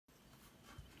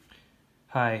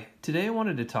Hi, today I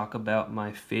wanted to talk about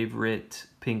my favorite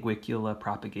Pinguicula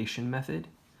propagation method.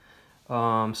 So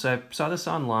I saw this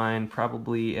online,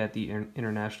 probably at the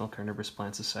International Carnivorous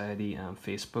Plant Society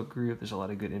Facebook group. There's a lot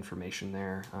of good information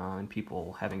there and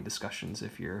people having discussions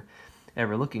if you're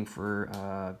ever looking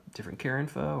for different care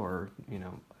info or,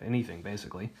 anything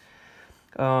basically.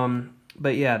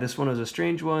 But yeah, this one was a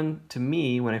strange one to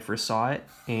me when I first saw it,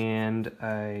 and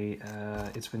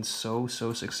it's been so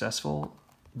successful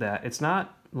that it's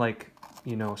not like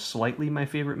slightly my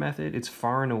favorite method. It's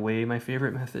far and away my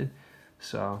favorite method.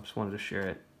 So just wanted to share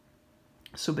it.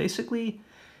 So basically,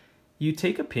 you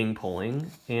take a ping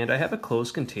pulling, and I have a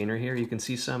closed container here. You can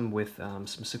see some with some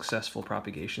successful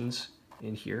propagations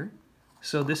in here.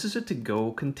 So this is a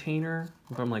to-go container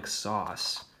from like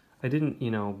sauce. I didn't,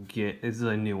 this is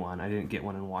a new one. I didn't get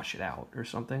one and wash it out or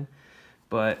something.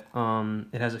 But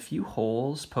it has a few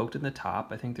holes poked in the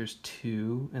top. I think there's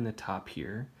 2 in the top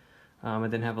here. I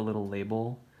then have a little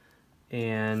label.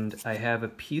 And I have a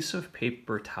piece of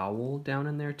paper towel down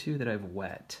in there too that I've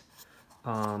wet.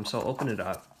 So I'll open it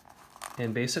up.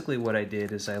 And basically what I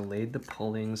did is I laid the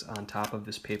pullings on top of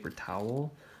this paper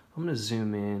towel. I'm going to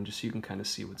zoom in just so you can kind of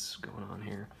see what's going on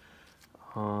here.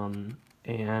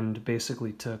 And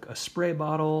basically took a spray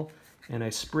bottle and I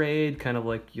sprayed kind of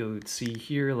like you would see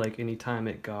here, like anytime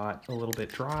it got a little bit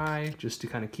dry, just to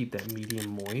kind of keep that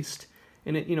medium moist.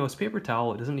 And it's paper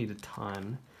towel, it doesn't need a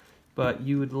ton. But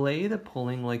you would lay the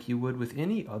pulling like you would with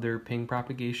any other ping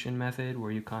propagation method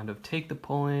where you kind of take the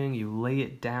pulling, you lay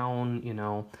it down,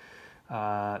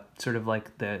 sort of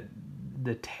like the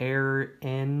tear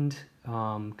end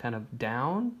kind of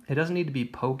down. It doesn't need to be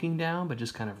poking down, but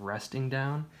just kind of resting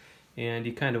down. And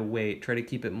you kind of wait, try to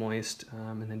keep it moist,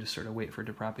 and then just sort of wait for it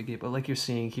to propagate. But like you're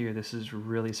seeing here, this is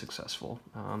really successful.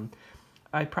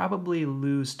 I probably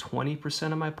lose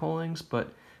 20% of my pullings,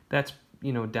 but that's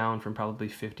down from probably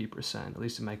 50%, at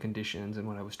least in my conditions and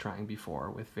what I was trying before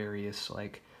with various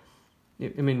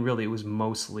really it was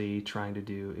mostly trying to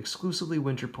do exclusively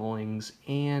winter pullings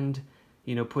and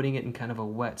putting it in kind of a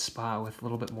wet spot with a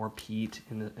little bit more peat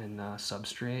in the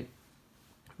substrate,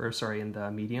 or sorry, in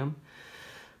the medium.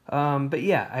 But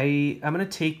yeah, I'm gonna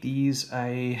take these.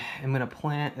 I am gonna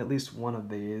plant at least one of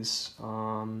these,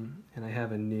 and I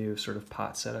have a new sort of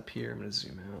pot set up here. I'm gonna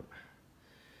zoom out.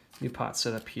 New pot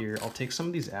set up here. I'll take some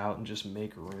of these out and just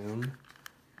make room,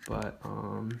 but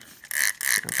I'm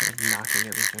kind of knocking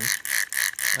everything.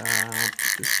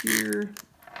 This here,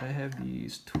 I have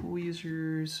these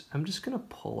tweezers. I'm just gonna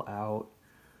pull out.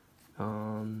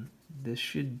 This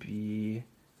should be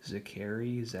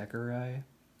zecheri.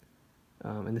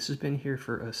 And this has been here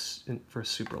for a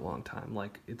super long time.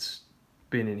 Like, it's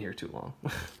been in here too long.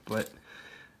 But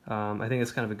I think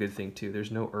it's kind of a good thing too.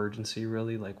 There's no urgency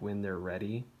really, like when they're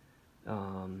ready.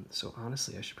 So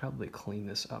honestly, I should probably clean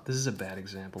this up. This is a bad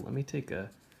example. Let me take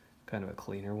a kind of a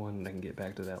cleaner one, and I can get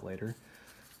back to that later.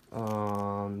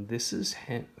 This is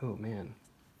oh man,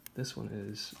 this one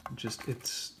is just,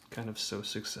 it's kind of so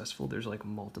successful. There's like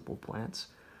multiple plants.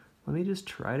 Let me just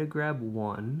try to grab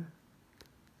one.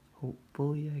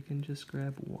 Hopefully I can just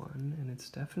grab one, and it's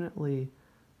definitely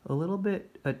a little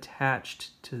bit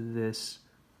attached to this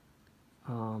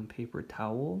paper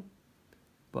towel,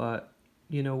 but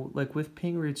like with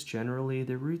ping roots generally,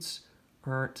 the roots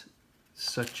aren't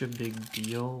such a big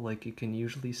deal. Like, it can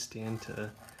usually stand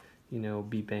to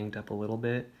be banged up a little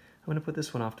bit. I'm going to put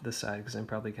this one off to the side because I'm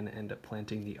probably going to end up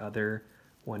planting the other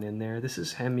one in there. This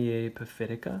is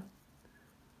hemiepephytica.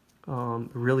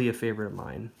 Really a favorite of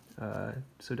mine.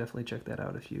 So definitely check that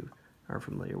out if you are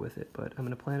familiar with it. But I'm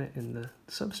going to plant it in the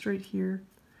substrate here.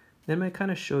 Then I'm going to kind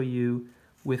of show you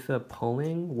with a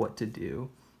pulling what to do.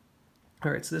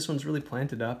 All right, so this one's really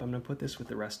planted up. I'm going to put this with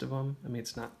the rest of them. I mean,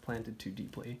 it's not planted too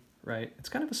deeply, right? It's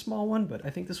kind of a small one, but I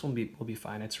think this one will be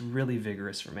fine. It's really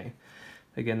vigorous for me.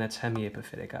 Again, that's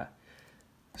hemiepephytica.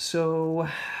 So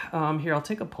here, I'll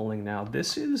take a pulling now.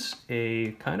 This is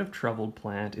a kind of troubled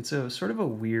plant. It's a sort of a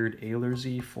weird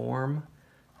ehlersiae form.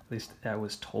 At least I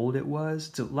was told it was.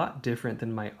 It's a lot different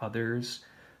than my others,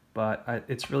 but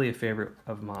it's really a favorite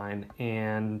of mine.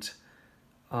 And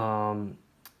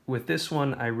with this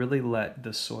one, I really let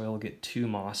the soil get too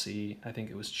mossy. I think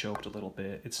it was choked a little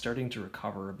bit. It's starting to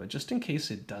recover, but just in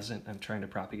case it doesn't, I'm trying to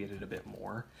propagate it a bit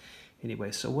more.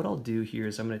 Anyway, so what I'll do here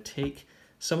is I'm going to take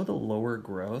some of the lower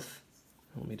growth.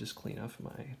 Let me just clean off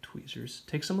my tweezers.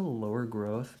 Take some of the lower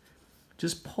growth.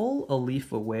 Just pull a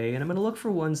leaf away, and I'm going to look for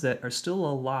ones that are still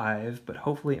alive, but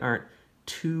hopefully aren't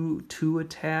too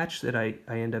attached that I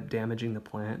end up damaging the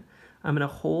plant. I'm going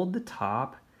to hold the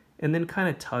top and then kind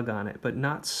of tug on it, but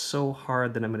not so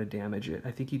hard that I'm going to damage it.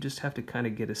 I think you just have to kind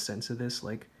of get a sense of this,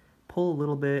 like pull a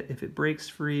little bit. If it breaks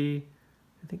free,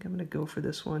 I think I'm gonna go for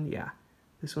this one. Yeah,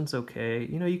 this one's okay.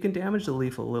 You know, you can damage the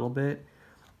leaf a little bit,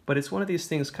 but it's one of these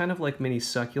things kind of like mini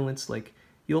succulents. Like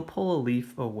you'll pull a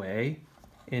leaf away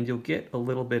and you'll get a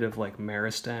little bit of like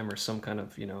meristem or some kind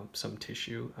of, you know, some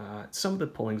tissue. Some of the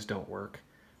pullings don't work,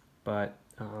 but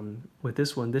with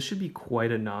this one, this should be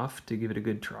quite enough to give it a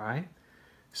good try.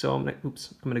 So I'm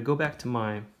gonna go back to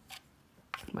my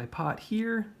pot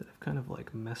here that I've kind of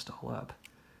like messed all up.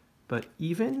 But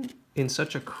even in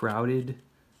such a crowded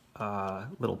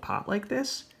little pot like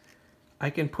this, I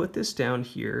can put this down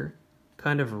here,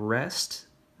 kind of rest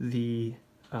the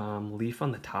leaf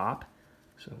on the top.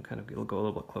 So I'm kind of gonna go a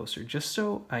little bit closer, just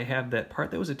so I have that part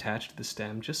that was attached to the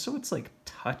stem, just so it's like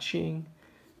touching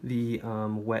the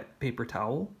wet paper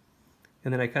towel.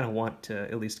 And then I kind of want to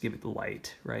at least give it the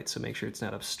light, right? So make sure it's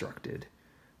not obstructed.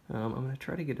 I'm gonna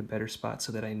try to get a better spot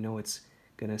so that I know it's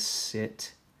gonna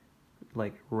sit,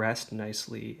 like rest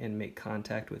nicely and make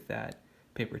contact with that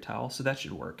paper towel. So that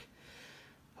should work.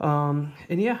 And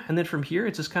yeah, and then from here,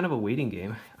 it's just kind of a waiting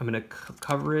game. I'm gonna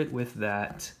cover it with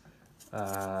that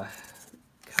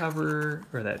cover,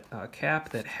 or that cap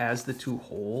that has the 2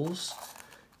 holes.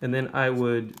 And then I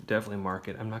would definitely mark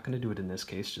it. I'm not going to do it in this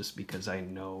case just because I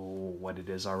know what it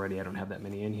is already. I don't have that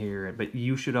many in here, but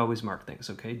you should always mark things,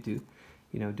 okay? Do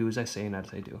as I say, not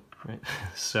as I do, right?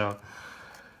 So,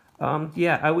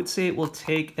 yeah, I would say it will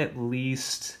take at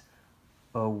least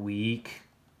a week,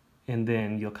 and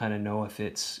then you'll kind of know if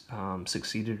it's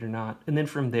succeeded or not. And then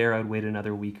from there, I'd wait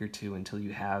another week or 2 until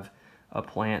you have a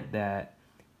plant that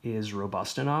is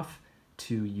robust enough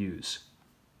to use.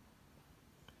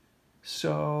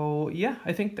 So yeah,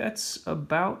 I think that's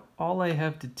about all I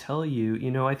have to tell you.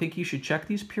 You know, I think you should check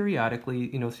these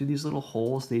periodically, you know, through these little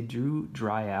holes. They do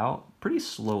dry out pretty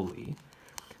slowly,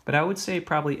 but I would say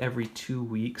probably every 2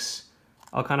 weeks,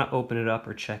 I'll kind of open it up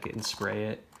or check it and spray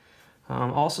it.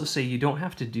 Also say you don't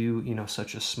have to do, you know,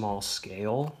 such a small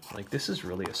scale. Like this is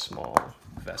really a small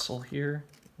vessel here.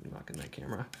 I'm knocking my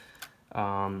camera.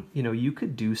 You know, you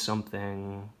could do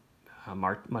something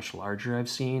much larger. I've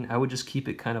seen. I would just keep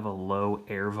it kind of a low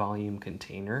air volume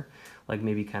container, like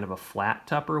maybe kind of a flat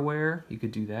Tupperware. You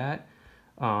could do that.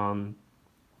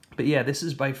 But yeah, this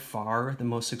is by far the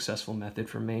most successful method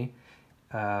for me.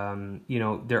 You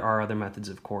know, there are other methods,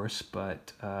 of course,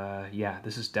 but yeah,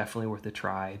 this is definitely worth a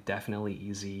try. Definitely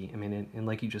easy. I mean, and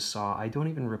like you just saw, I don't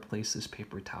even replace this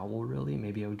paper towel really.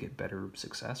 Maybe I would get better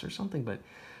success or something, but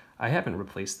I haven't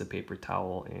replaced the paper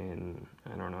towel in,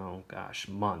 I don't know, gosh,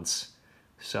 months.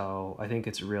 So I think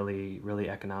it's really, really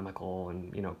economical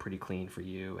and, you know, pretty clean for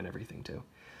you and everything too.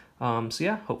 So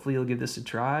yeah, hopefully you'll give this a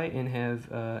try and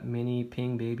have many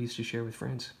ping babies to share with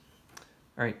friends.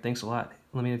 All right, thanks a lot.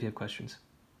 Let me know if you have questions.